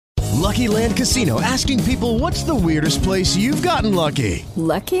Lucky Land Casino, asking people, what's the weirdest place you've gotten lucky?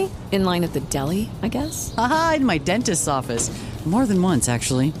 Lucky? In line at the deli, I guess? Aha, in my dentist's office. More than once,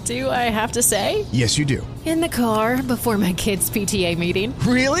 actually. Do I have to say? Yes, you do. In the car before my kids' PTA meeting.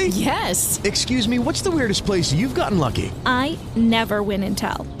 Really? Yes. Excuse me, what's the weirdest place you've gotten lucky? I never win and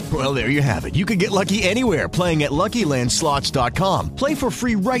tell. Well, there you have it. You can get lucky anywhere, playing at LuckyLandSlots.com. Play for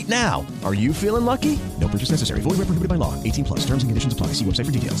free right now. Are you feeling lucky? No purchase necessary. Void where prohibited by law. 18 plus. Terms and conditions apply. See website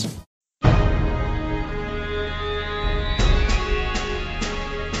for details.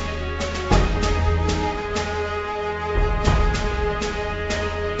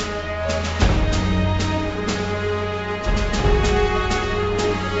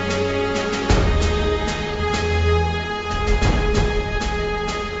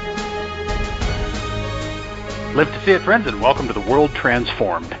 Live to see it, friends, and welcome to The World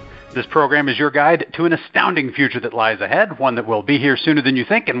Transformed. This program is your guide to an astounding future that lies ahead, one that will be here sooner than you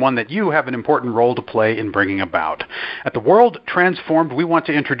think, and one that you have an important role to play in bringing about. At The World Transformed, we want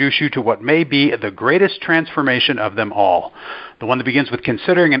to introduce you to what may be the greatest transformation of them all. The one that begins with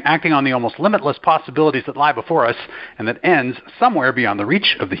considering and acting on the almost limitless possibilities that lie before us, and that ends somewhere beyond the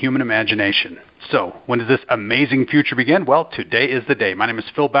reach of the human imagination. So, when does this amazing future begin? Well, today is the day. My name is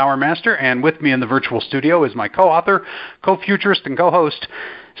Phil Bowermaster, and with me in the virtual studio is my co-author, co-futurist, and co-host,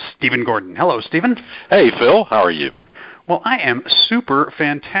 Stephen Gordon. Hello, Stephen. Hey, Phil. How are you? Well, I am super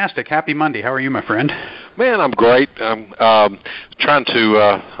fantastic. Happy Monday. How are you, my friend? Man, I'm great. I'm trying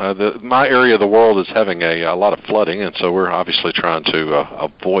to, my area of the world is having a lot of flooding, and so we're obviously trying to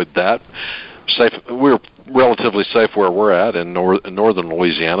avoid that. We're relatively safe where we're at in northern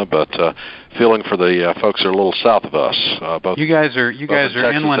Louisiana, but feeling for the folks that are a little south of us. You guys are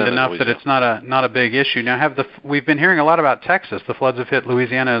inland enough that it's not a big issue. Now, we've been hearing a lot about Texas. The floods have hit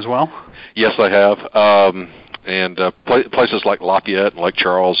Louisiana as well. Yes, they have. And places like Lafayette and Lake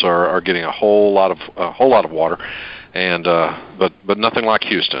Charles are getting a whole lot of water, and but nothing like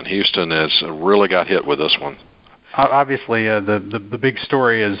Houston. Houston has really got hit with this one. Obviously, the big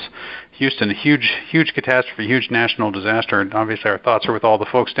story is Houston, a huge catastrophe, huge national disaster, and obviously our thoughts are with all the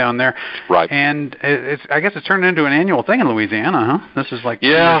folks down there. Right. And I guess it's turned into an annual thing in Louisiana, huh? This is like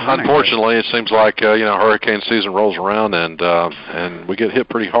unfortunately, it seems like hurricane season rolls around and we get hit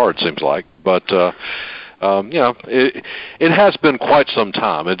pretty hard. Seems like, but. It has been quite some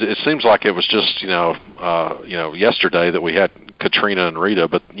time. It seems like it was just yesterday that we had Katrina and Rita,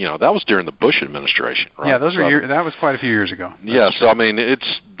 but that was during the Bush administration, right? Yeah, that was quite a few years ago. Yeah, so I mean,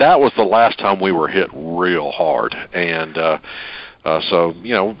 that was the last time we were hit real hard, and so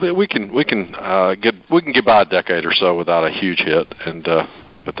we can get by a decade or so without a huge hit, and.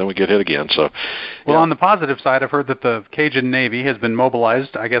 But then we get hit again. So, well, on the positive side, I've heard that the Cajun Navy has been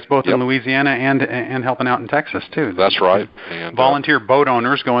mobilized, I guess, both in Louisiana and helping out in Texas too. That's right. And volunteer boat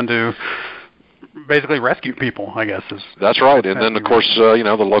owners going to basically rescue people, I guess. That's right. And then, of course, the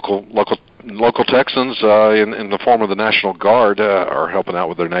local Texans in the form of the National Guard are helping out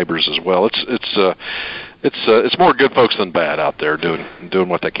with their neighbors as well. It's more good folks than bad out there doing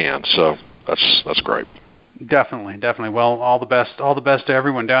what they can. So that's great. Definitely. Well, all the best to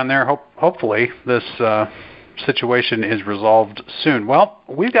everyone down there. Hopefully this situation is resolved soon. Well,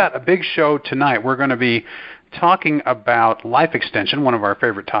 we've got a big show tonight. We're going to be talking about life extension, one of our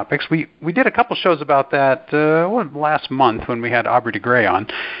favorite topics. We did a couple shows about that last month when we had Aubrey de Grey on,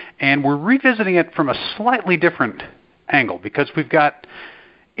 and we're revisiting it from a slightly different angle because we've got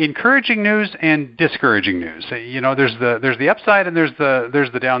encouraging news and discouraging news. There's the upside and there's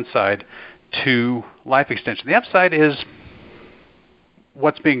the downside to life extension. The upside is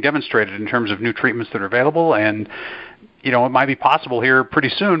what's being demonstrated in terms of new treatments that are available, and it might be possible here pretty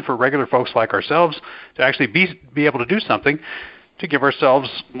soon for regular folks like ourselves to actually be able to do something to give ourselves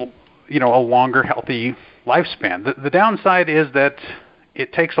a longer, healthy lifespan. The downside is that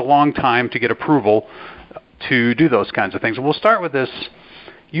it takes a long time to get approval to do those kinds of things. And we'll start with this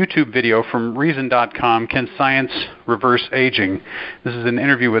YouTube video from Reason.com, Can Science Reverse Aging? This is an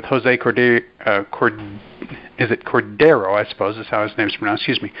interview with Jose Cordeiro, Cordeiro, I suppose is how his name is pronounced,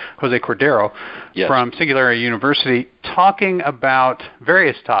 Jose Cordeiro, yes, from Singularity University, talking about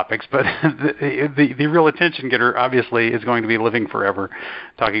various topics, but the real attention getter obviously is going to be living forever,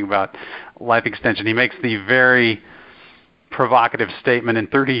 talking about life extension. He makes the very provocative statement, in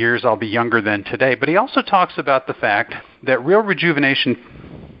 30 years I'll be younger than today, but he also talks about the fact that real rejuvenation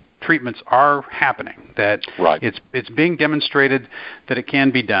treatments are happening, that right, it's being demonstrated that it can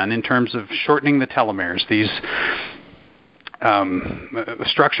be done in terms of shortening the telomeres, these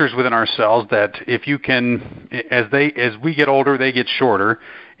structures within our cells that if you can, as we get older, they get shorter,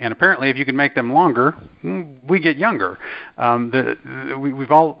 and apparently if you can make them longer, we get younger.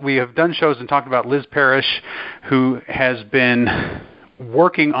 We have done shows and talked about Liz Parish, who has been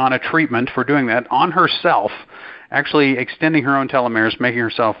working on a treatment for doing that on herself, actually extending her own telomeres, making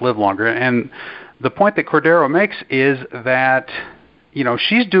herself live longer. And the point that Cordeiro makes is that,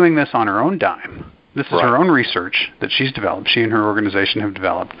 she's doing this on her own dime. This is her own research that she's developed, she and her organization have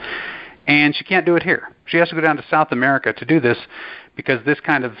developed, and she can't do it here. She has to go down to South America to do this because this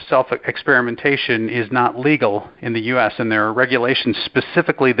kind of self-experimentation is not legal in the U.S., and there are regulations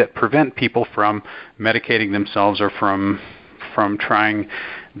specifically that prevent people from medicating themselves or from trying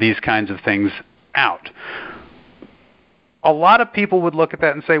these kinds of things out. A lot of people would look at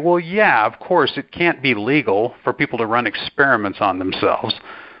that and say, well, yeah, of course, it can't be legal for people to run experiments on themselves.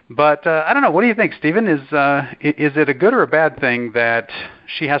 But I don't know. What do you think, Stephen? Is it a good or a bad thing that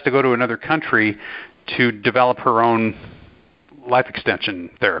she has to go to another country to develop her own life extension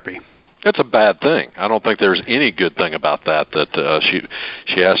therapy? It's a bad thing. I don't think there's any good thing about that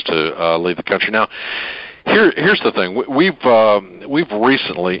she has to leave the country. Now, here's the thing. We've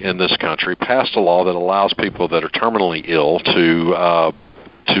recently in this country passed a law that allows people that are terminally ill to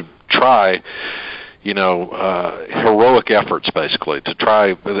try heroic efforts, basically, to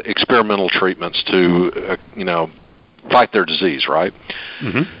try experimental treatments to, fight their disease, right?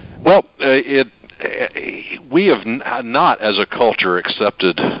 Mm-hmm. Well, we have not, as a culture,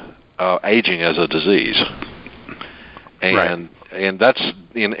 accepted aging as a disease, and that's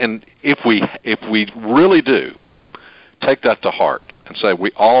and if we really do take that to heart and say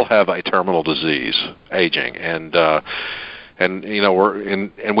we all have a terminal disease, aging, and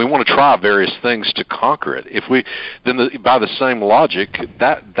we want to try various things to conquer it. By the same logic,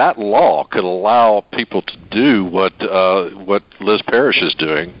 that law could allow people to do what Liz Parish is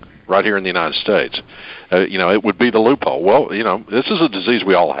doing right here in the United States. It would be the loophole. Well, this is a disease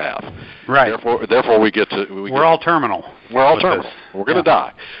we all have. Right. Therefore, we're all terminal. We're all terminal. We're going to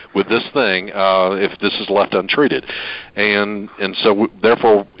die with this thing if this is left untreated, and so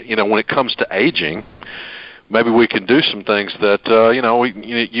therefore, when it comes to aging, maybe we can do some things that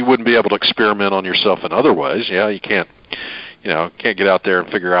you wouldn't be able to experiment on yourself in other ways. Yeah, you can't get out there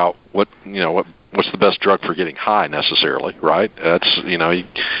and figure out what's the best drug for getting high necessarily, right? That's you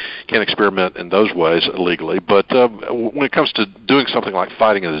can't experiment in those ways legally. But when it comes to doing something like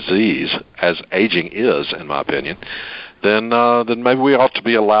fighting a disease, as aging is, in my opinion, then maybe we ought to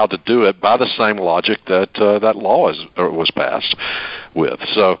be allowed to do it by the same logic that that law was passed with.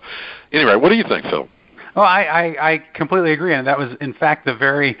 So, anyway, what do you think, Phil? Oh, I completely agree, and that was, in fact, the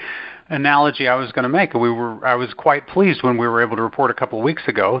very analogy I was going to make. I was quite pleased when we were able to report a couple of weeks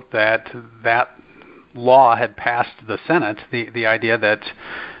ago that law had passed the Senate, the idea that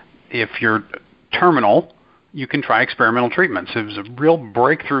if you're terminal, you can try experimental treatments. It was a real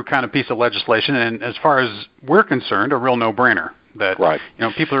breakthrough kind of piece of legislation, and as far as we're concerned, a real no-brainer. That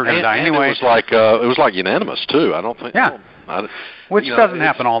people are going to die anyway. It was like unanimous too. I don't think. Yeah. Which doesn't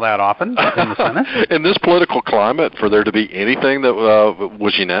happen all that often in the Senate. In this political climate, for there to be anything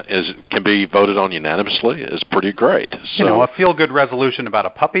that can be voted on unanimously is pretty great. So, a feel-good resolution about a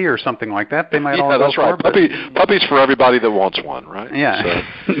puppy or something like that, they might all that's go right. for. Puppies for everybody that wants one, right? Yeah.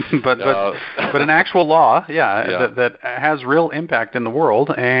 So, but an actual law, that has real impact in the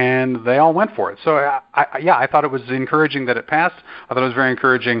world, and they all went for it. So, I thought it was encouraging that it passed. I thought it was very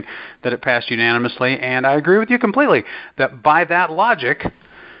encouraging that it passed unanimously, and I agree with you completely that by that logic,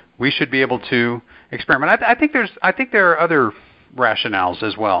 we should be able to experiment. I think there are other rationales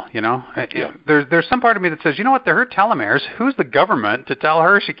as well. There's some part of me that says, they're her telomeres. Who's the government to tell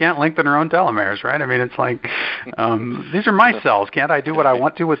her she can't lengthen her own telomeres, right? I mean, it's like these are my cells. Can't I do what I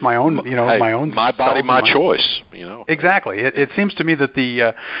want to with my own, my own? My body, my choice. Exactly. It seems to me that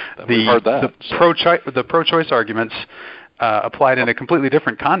the pro-choice arguments applied in a completely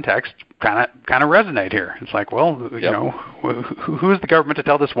different context kind of resonate here. It's like, well, who is the government to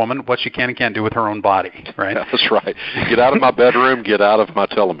tell this woman what she can and can't do with her own body, right? That's right. Get out of my bedroom. Get out of my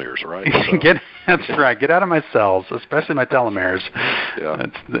telomeres, right? So. That's right. Get out of my cells, especially my telomeres. Yeah.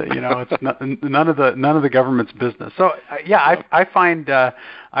 It's none of the government's business. So I find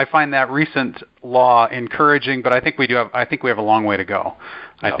that recent law encouraging, but I think we have a long way to go.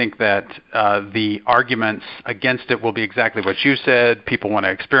 I think that the arguments against it will be exactly what you said. People want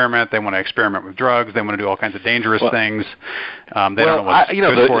to experiment. They want to experiment with drugs. They want to do all kinds of dangerous things. They don't know what's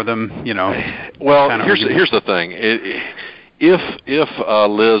good for them. Well, here's the thing. If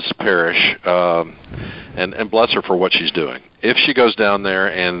Liz Parish and bless her for what she's doing. If she goes down there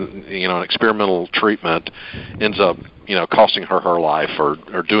and an experimental treatment ends up costing her life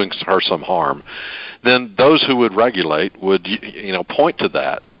or doing her some harm, then those who would regulate would point to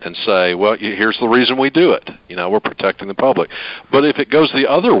that and say, well, here's the reason we do it. We're protecting the public. But if it goes the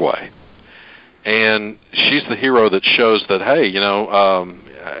other way, and she's the hero that shows that, hey,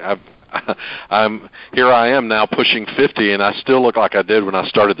 I am now pushing 50, and I still look like I did when I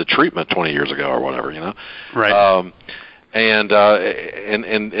started the treatment 20 years ago or whatever, Right. And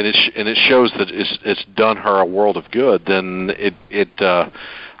it shows that it's done her a world of good. Then it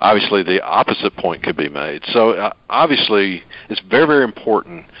obviously the opposite point could be made. So obviously, it's very, very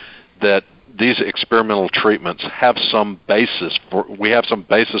important that these experimental treatments have some basis for. We have some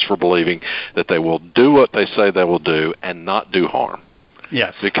basis for believing that they will do what they say they will do and not do harm.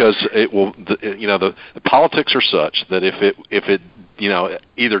 Yes. Because it will. The politics are such that if it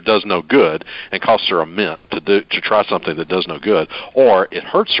either does no good and costs her a mint to try something that does no good, or it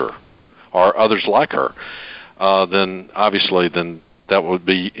hurts her, or others like her, then obviously that would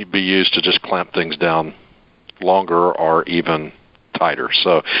be used to just clamp things down longer or even tighter.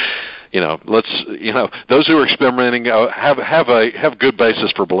 So, those who are experimenting have good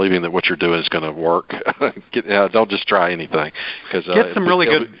basis for believing that what you're doing is going to work. Don't just try anything. Get some really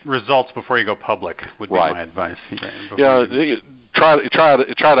good results before you go public would be my advice. Try it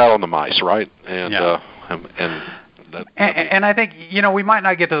out on the mice, right? And and I think we might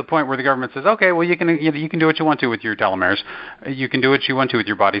not get to the point where the government says, okay, well you can do what you want to with your telomeres, you can do what you want to with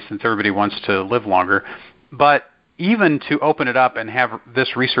your body since everybody wants to live longer, but even to open it up and have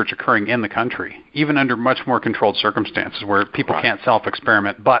this research occurring in the country, even under much more controlled circumstances where people can't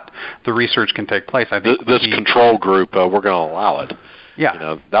self-experiment, but the research can take place. I think this control group, we're going to allow it.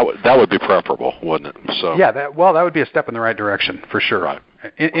 Yeah, that would be preferable, wouldn't it? So yeah, that would be a step in the right direction for sure. Right.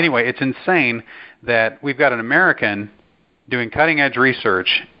 Anyway, it's insane that we've got an American doing cutting-edge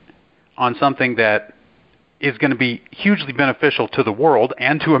research on something that is going to be hugely beneficial to the world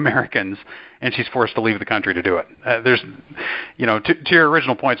and to Americans, and she's forced to leave the country to do it. There's, to your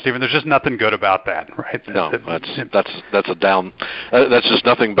original point, Stephen, there's just nothing good about that, right? No, that's a down. That's just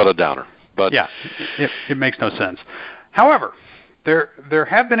nothing but a downer. But yeah, it makes no sense. However, there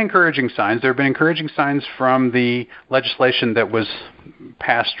have been encouraging signs. There have been encouraging signs from the legislation that was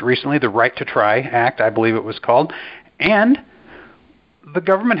passed recently, the Right to Try Act, I believe it was called, and the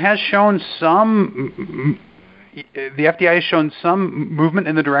government has shown the FDA has shown some movement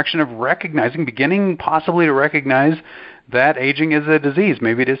in the direction of beginning possibly to recognize that aging is a disease.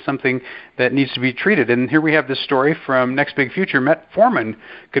 Maybe it is something that needs to be treated. And here we have this story from Next Big Future. Metformin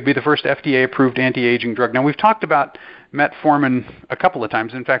could be the first FDA-approved anti-aging drug. Now, we've talked about Metformin a couple of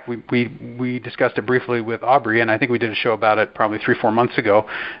times. In fact, we discussed it briefly with Aubrey, and I think we did a show about it probably 3-4 months ago.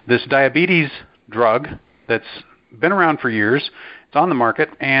 This diabetes drug that's been around for years, it's on the market,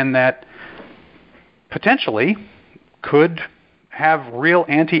 and that potentially could have real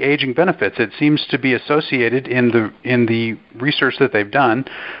anti-aging benefits. It seems to be associated in the research that they've done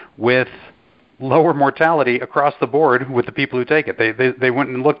with lower mortality across the board with the people who take it. They went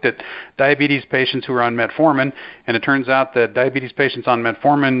and looked at diabetes patients who are on metformin, and it turns out that diabetes patients on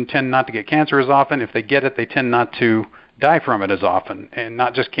metformin tend not to get cancer as often. If they get it, they tend not to die from it as often, and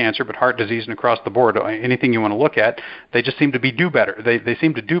not just cancer, but heart disease and across the board. Anything you want to look at, they just seem to do better. They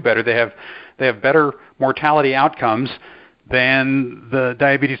seem to do better. They have better mortality outcomes than the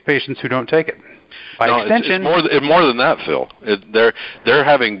diabetes patients who don't take it. By extension, it's more than that, Phil. They're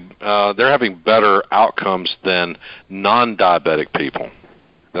having better outcomes than non-diabetic people.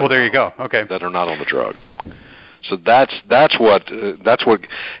 Well, there you go. Okay, that are not on the drug. So that's what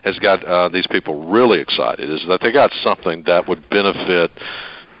has got these people really excited, is that they got something that would benefit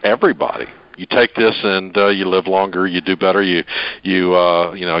everybody. You take this and you live longer, you do better, you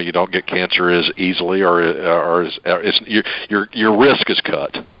don't get cancer as easily, or your risk is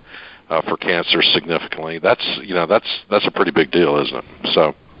cut for cancer significantly. That's a pretty big deal, isn't it?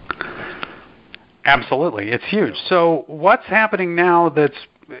 So absolutely, it's huge. So what's happening now that's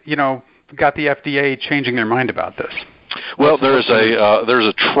got the FDA changing their mind about this? Well, there's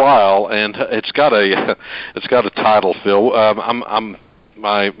a trial, and it's got a title, Phil.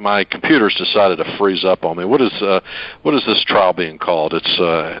 My computer's decided to freeze up on me. What is this trial being called? It's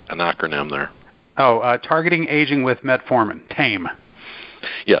an acronym there. Oh, Targeting Aging with Metformin, TAME.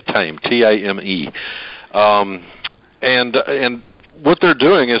 Yeah, TAME, TAME. And what they're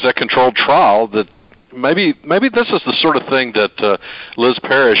doing is a controlled trial that maybe this is the sort of thing that Liz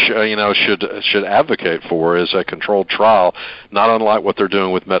Parish should advocate for, is a controlled trial, not unlike what they're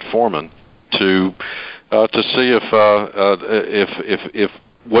doing with metformin, to see if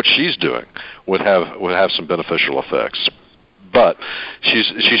what she's doing would have some beneficial effects. But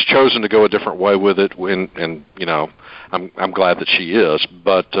she's chosen to go a different way with it, and you know, I'm glad that she is.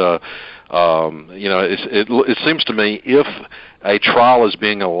 But you know, it seems to me if a trial is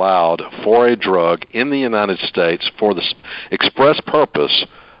being allowed for a drug in the United States for the express purpose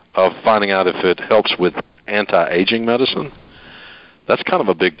of finding out if it helps with anti-aging medicine, that's kind of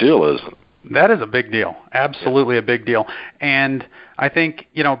a big deal, isn't it? That is a big deal. Absolutely a big deal. And I think,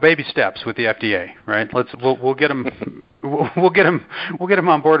 you know, baby steps with the FDA, right? We'll get them we'll get them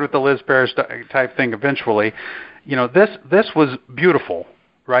on board with the Liz Parish type thing eventually. You know, this was beautiful,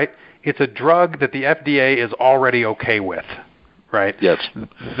 right? It's a drug that the FDA is already okay with, right? Yes.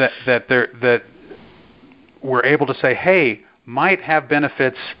 That we're able to say, hey, might have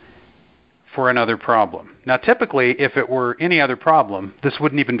benefits for another problem. Now, typically, if it were any other problem, this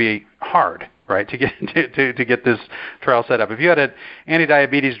wouldn't even be hard, right, to get to get this trial set up. If you had an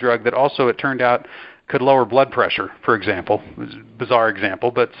anti-diabetes drug that also, it turned out, could lower blood pressure, for example, it was a bizarre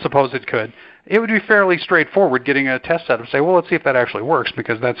example, but suppose it could, it would be fairly straightforward getting a test set up and say, well, let's see if that actually works,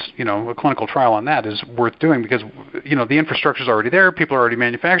 because that's, you know, a clinical trial on that is worth doing because, you know, the infrastructure is already there, people are already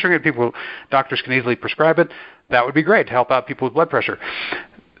manufacturing it, doctors can easily prescribe it. That would be great to help out people with blood pressure.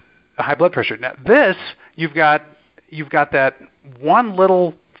 High blood pressure. Now, this, you've got that one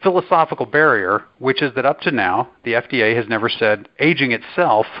little philosophical barrier, which is that up to now, the FDA has never said aging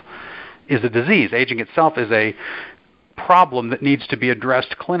itself is a disease. Aging itself is a problem that needs to be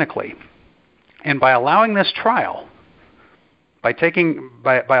addressed clinically. And by allowing this trial, by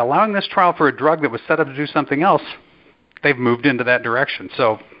allowing this trial for a drug that was set up to do something else, they've moved into that direction.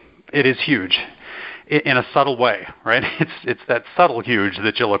 So it is huge. In a subtle way, right? It's that subtle huge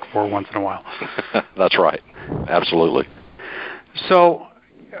that you look for once in a while. That's right. Absolutely. So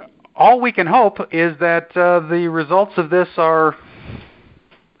all we can hope is that the results of this are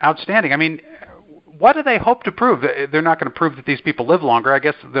outstanding. I mean, what do they hope to prove? They're not going to prove that these people live longer. I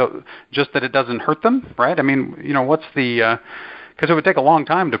guess just that it doesn't hurt them, right? I mean, you know, what's the... Because it would take a long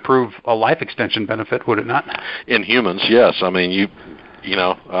time to prove a life extension benefit, would it not? In humans, yes. I mean, you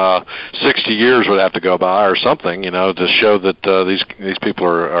know, 60 years would have to go by or something, you know, to show that these people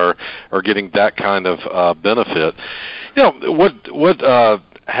are getting that kind of benefit. You know, what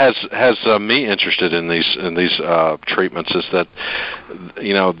has me interested in these treatments is that,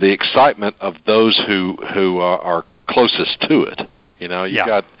 you know, the excitement of those who are closest to it. You know, you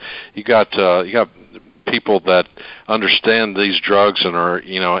got people that understand these drugs and are,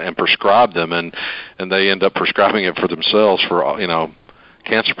 you know, and prescribe them, and they end up prescribing it for themselves for, you know,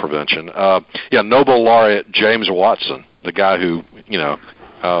 cancer prevention. Nobel laureate James Watson, the guy who, you know,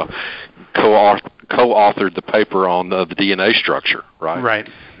 co-authored the paper on the DNA structure, right? Right.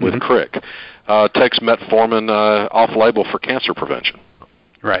 With Crick, takes Metformin off-label for cancer prevention.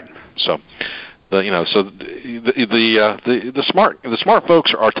 Right. So, the smart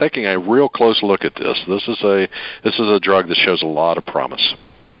folks are taking a real close look at this. This is a drug that shows a lot of promise.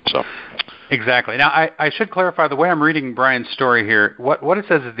 So. Exactly. Now, I should clarify the way I'm reading Brian's story here. What it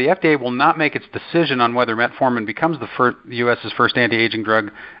says is the FDA will not make its decision on whether Metformin becomes the U.S.'s first anti-aging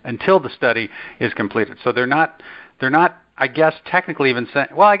drug until the study is completed. So they're not, I guess, technically even saying.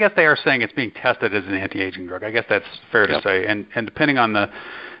 Well, I guess they are saying it's being tested as an anti-aging drug. I guess that's fair to say. And depending on the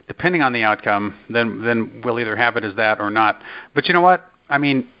outcome, then we'll either have it as that or not. But you know what? I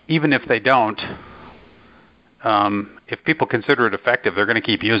mean, even if they don't. If people consider it effective, they're going to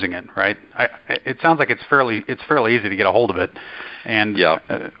keep using it, right? It sounds like it's fairly easy to get a hold of it, and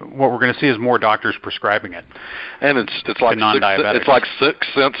what we're going to see is more doctors prescribing it. And it's like non-diabetics. It's like 6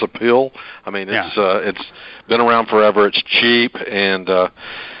 cents a pill. I mean, it's been around forever. It's cheap, and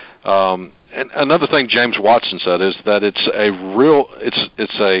another thing James Watson said is that it's a real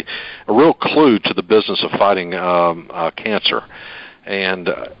clue to the business of fighting cancer, and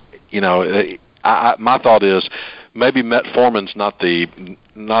you know. My thought is maybe Metformin's not the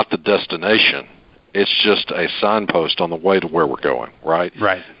destination. It's just a signpost on the way to where we're going, right?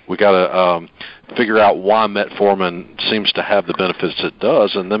 Right. We got to figure out why Metformin seems to have the benefits it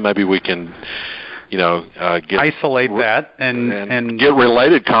does, and then maybe we can, you know, isolate that and get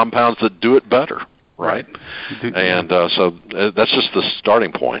related compounds that do it better, right? And so that's just the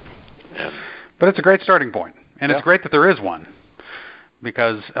starting point. But it's a great starting point, and it's great that there is one.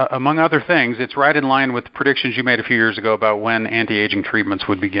 Because, among other things, it's right in line with predictions you made a few years ago about when anti-aging treatments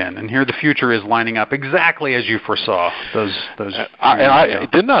would begin. And here the future is lining up exactly as you foresaw. I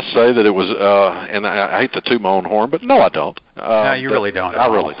did not say that it was, and I hate to toot my own horn, but no, I don't. No, you really don't. I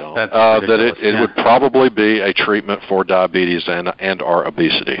really don't. That it would probably be a treatment for diabetes and or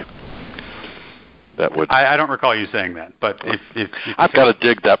obesity. that would. I don't recall you saying that, but if I've got to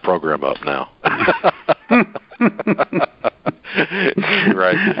dig that program up now.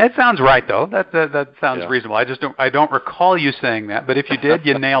 Right. It sounds right, though. That sounds reasonable. I don't recall you saying that, but if you did,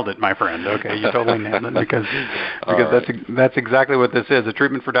 you nailed it, my friend. Okay, you totally nailed it because that's exactly what this is. A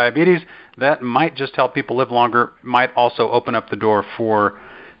treatment for diabetes that might just help people live longer, might also open up the door for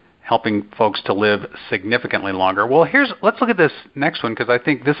helping folks to live significantly longer. Well, let's look at this next one because I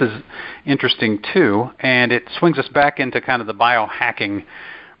think this is interesting too, and it swings us back into kind of the biohacking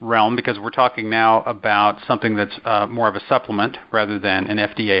realm because we're talking now about something that's more of a supplement rather than an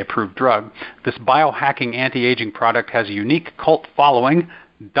FDA-approved drug. This biohacking anti-aging product has a unique cult following,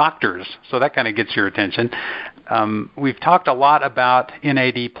 doctors, so that kind of gets your attention. We've talked a lot about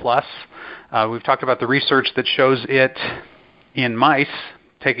NAD+. We've talked about the research that shows it in mice,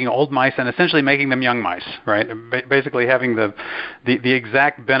 taking old mice and essentially making them young mice, right? Basically having the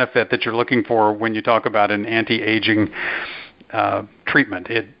exact benefit that you're looking for when you talk about an anti-aging treatment.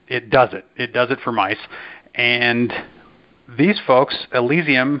 It does it. It does it for mice. And these folks,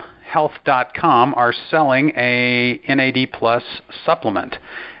 ElysiumHealth.com, are selling a NAD+ supplement.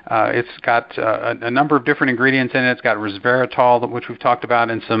 It's got a number of different ingredients in it. It's got resveratrol, which we've talked about,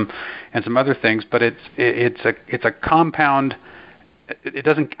 and some other things. But it's a compound. It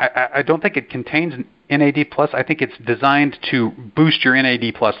doesn't. I don't think it contains NAD+. I think it's designed to boost your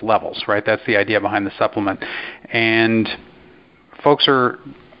NAD+ levels. Right. That's the idea behind the supplement. And folks are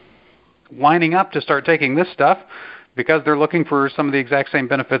lining up to start taking this stuff because they're looking for some of the exact same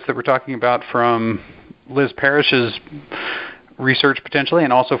benefits that we're talking about from Liz Parish's research potentially,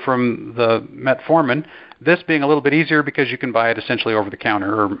 and also from the Metformin. This being a little bit easier because you can buy it essentially over the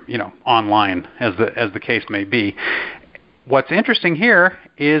counter or online, as the case may be. What's interesting here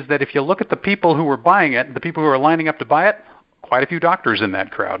is that if you look at the people who were buying it, the people who are lining up to buy it, quite a few doctors in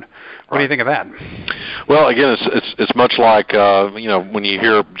that crowd. What do you think of that? Well, again, it's much like when you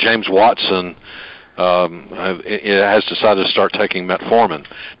hear James Watson has decided to start taking Metformin,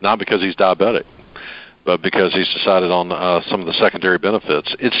 not because he's diabetic, but because he's decided on some of the secondary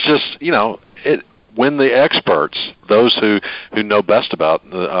benefits. It's just when the experts, those who know best about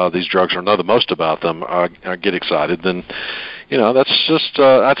these drugs or know the most about them, get excited, then that's just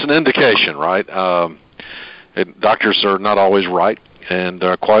that's an indication, right? Doctors are not always right, and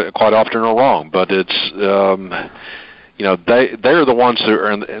quite often are wrong. But it's they're the ones who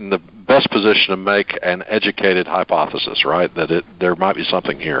are in the best position to make an educated hypothesis, right? That there might be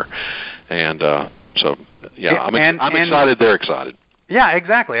something here, and I'm excited. They're excited. Yeah,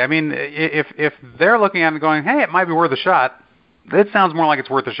 exactly. I mean, if they're looking at it and going, hey, it might be worth a shot, it sounds more like it's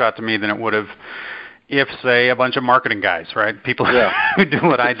worth a shot to me than it would have if, say, a bunch of marketing guys, right? People who do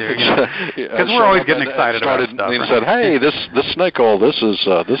what I do, because we're always getting excited about stuff. And said, "Hey, this snake oil, this is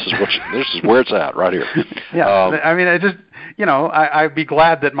where it's at, right here." Yeah, I mean, I'd be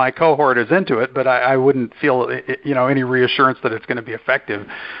glad that my cohort is into it, but I wouldn't feel any reassurance that it's going to be effective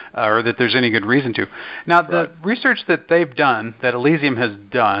or that there's any good reason to. Now, the research that they've done, that Elysium has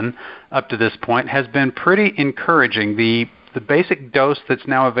done up to this point, has been pretty encouraging. The basic dose that's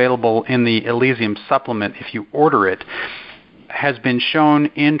now available in the Elysium supplement, if you order it, has been shown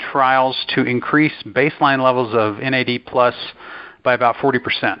in trials to increase baseline levels of NAD+ by about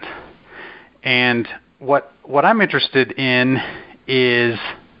 40%. And what I'm interested in is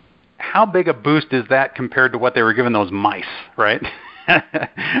how big a boost is that compared to what they were giving those mice, right?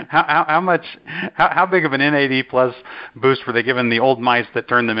 How big of an NAD+ boost were they giving the old mice that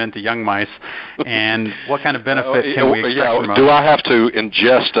turned them into young mice, and what kind of benefit can we expect from them? Do I have to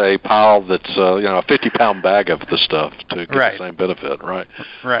ingest a pile that's a 50-pound bag of the stuff to get the same benefit? Right.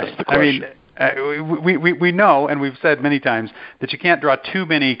 Right. That's the question. I mean, we know, and we've said many times, that you can't draw too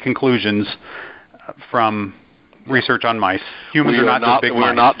many conclusions from research on mice. Humans are not just big mice.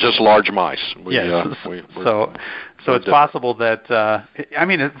 We're not just large mice. So it's possible that,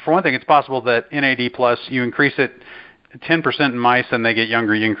 for one thing, it's possible that NAD+, you increase it 10% in mice and they get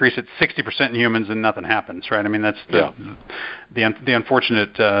younger. You increase it 60% in humans and nothing happens, right? I mean, that's the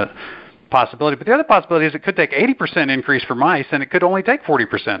unfortunate possibility. But the other possibility is it could take 80% increase for mice and it could only take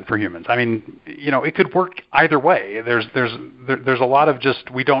 40% for humans. I mean, it could work either way. There's a lot of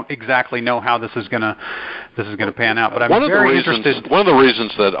we don't exactly know how this is gonna pan out. But I'm very interested. One of the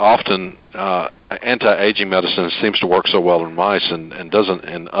reasons that often anti-aging medicine seems to work so well in mice and doesn't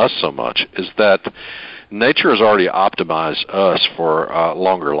in us so much is that nature has already optimized us for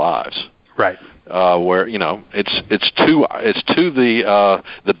longer lives. Right. Where it's to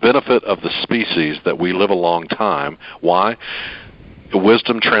the benefit of the species that we live a long time. Why? The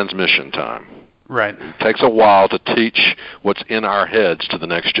wisdom transmission time. Right. It takes a while to teach what's in our heads to the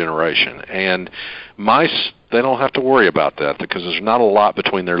next generation. And mice, they don't have to worry about that because there's not a lot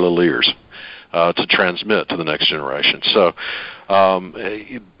between their little ears to transmit to the next generation. So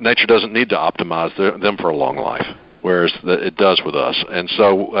nature doesn't need to optimize them for a long life, whereas it does with us. And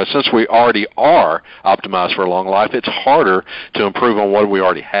so since we already are optimized for a long life, it's harder to improve on what we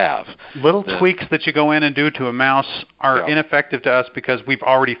already have. Little tweaks that you go in and do to a mouse are ineffective to us because we've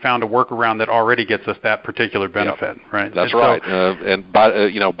already found a workaround that already gets us that particular benefit, right? That's right, and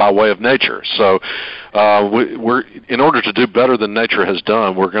by way of nature. So we're in order to do better than nature has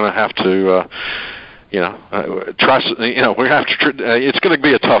done, we're going to have to try. We have to. It's going to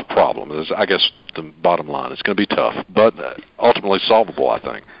be a tough problem. Is I guess the bottom line. It's going to be tough, but ultimately solvable, I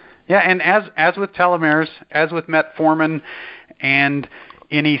think. Yeah, and as with telomeres, as with metformin, and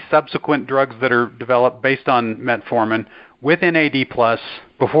any subsequent drugs that are developed based on metformin, with NAD+,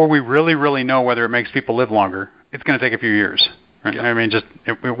 before we really know whether it makes people live longer, it's going to take a few years. Right? Yeah. I mean,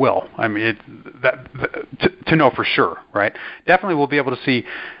 it will. I mean, to know for sure, right? Definitely, we'll be able to see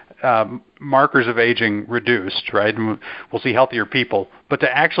markers of aging reduced, right? And we'll see healthier people. But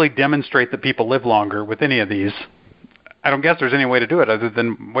to actually demonstrate that people live longer with any of these, I don't guess there's any way to do it other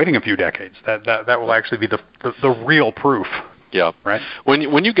than waiting a few decades. That will actually be the real proof. Yeah. Right. When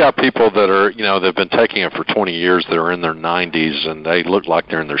you got people that are they've been taking it for 20 years, that are in their 90s and they look like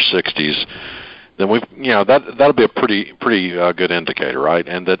they're in their 60s, then that'll be a pretty good indicator, right?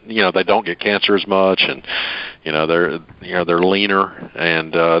 And that they don't get cancer as much, and they're leaner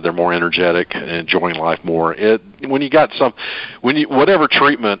and they're more energetic and enjoying life more. When you got whatever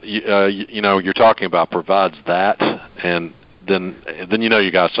treatment you're talking about provides that, and then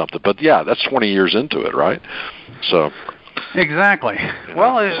you got something. But yeah, that's 20 years into it, right? So. Exactly.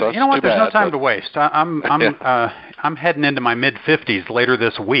 Well, you know what? There's no time to waste. I'm heading into my mid-50s later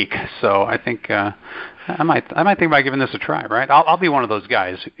this week, so I think I might think about giving this a try. Right? I'll be one of those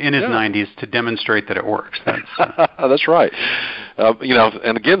guys in his 90s to demonstrate that it works. That's right.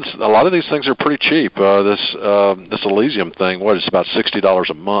 And again, a lot of these things are pretty cheap. This Elysium thing, it's about $60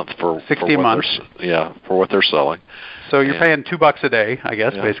 a month for $60 a month. For what they're selling. So you're paying $2 a day, I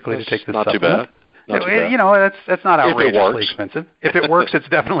guess, basically to take this. Not supplement. Too bad. That's not outrageously expensive. If it works, it's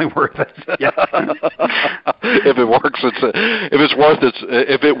definitely worth it. If it works,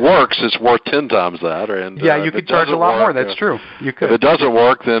 if it works, it's worth 10 times that. And you could charge a lot more. That's true. You could. If it doesn't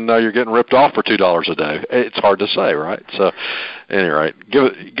work, then you're getting ripped off for $2 a day. It's hard to say, right? So, anyway, give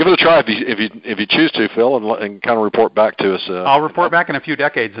it a try if you choose to, Phil, and kind of report back to us. I'll report back in a few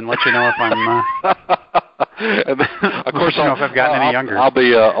decades and let you know if I'm. And then, of course, I don't know if I've gotten any younger. I'll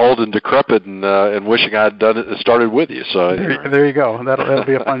be old and decrepit and wishing I had done it started with you. So there you go. That'll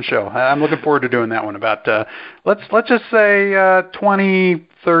be a fun show. I'm looking forward to doing that one. About let's just say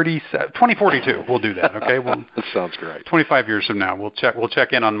 2042. We'll do that. Okay. That sounds great. 25 years from now, we'll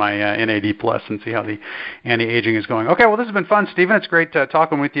check in on my NAD+ and see how the anti-aging is going. Okay. Well, this has been fun, Stephen. It's great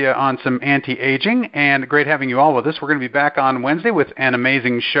talking with you on some anti-aging, and great having you all with us. We're going to be back on Wednesday with an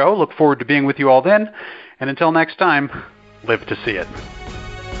amazing show. Look forward to being with you all then. And until next time, live to see it.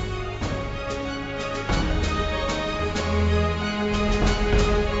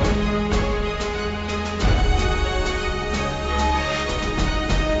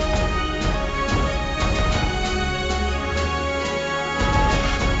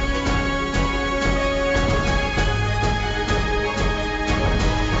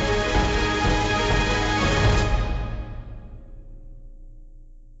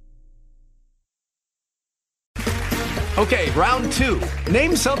 Okay, round two.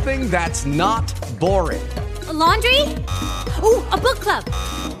 Name something that's not boring. A laundry? Ooh, a book club.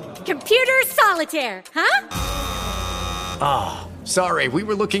 Computer solitaire, huh? Ah, sorry, we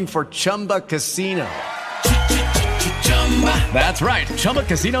were looking for Chumba Casino. That's right,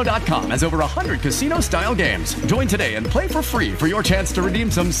 ChumbaCasino.com has over 100 casino-style games. Join today and play for free for your chance to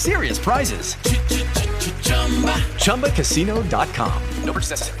redeem some serious prizes. ChumbaCasino.com. No purchase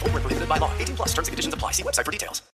necessary. Void where prohibited by law. 18+ terms and conditions apply. See website for details.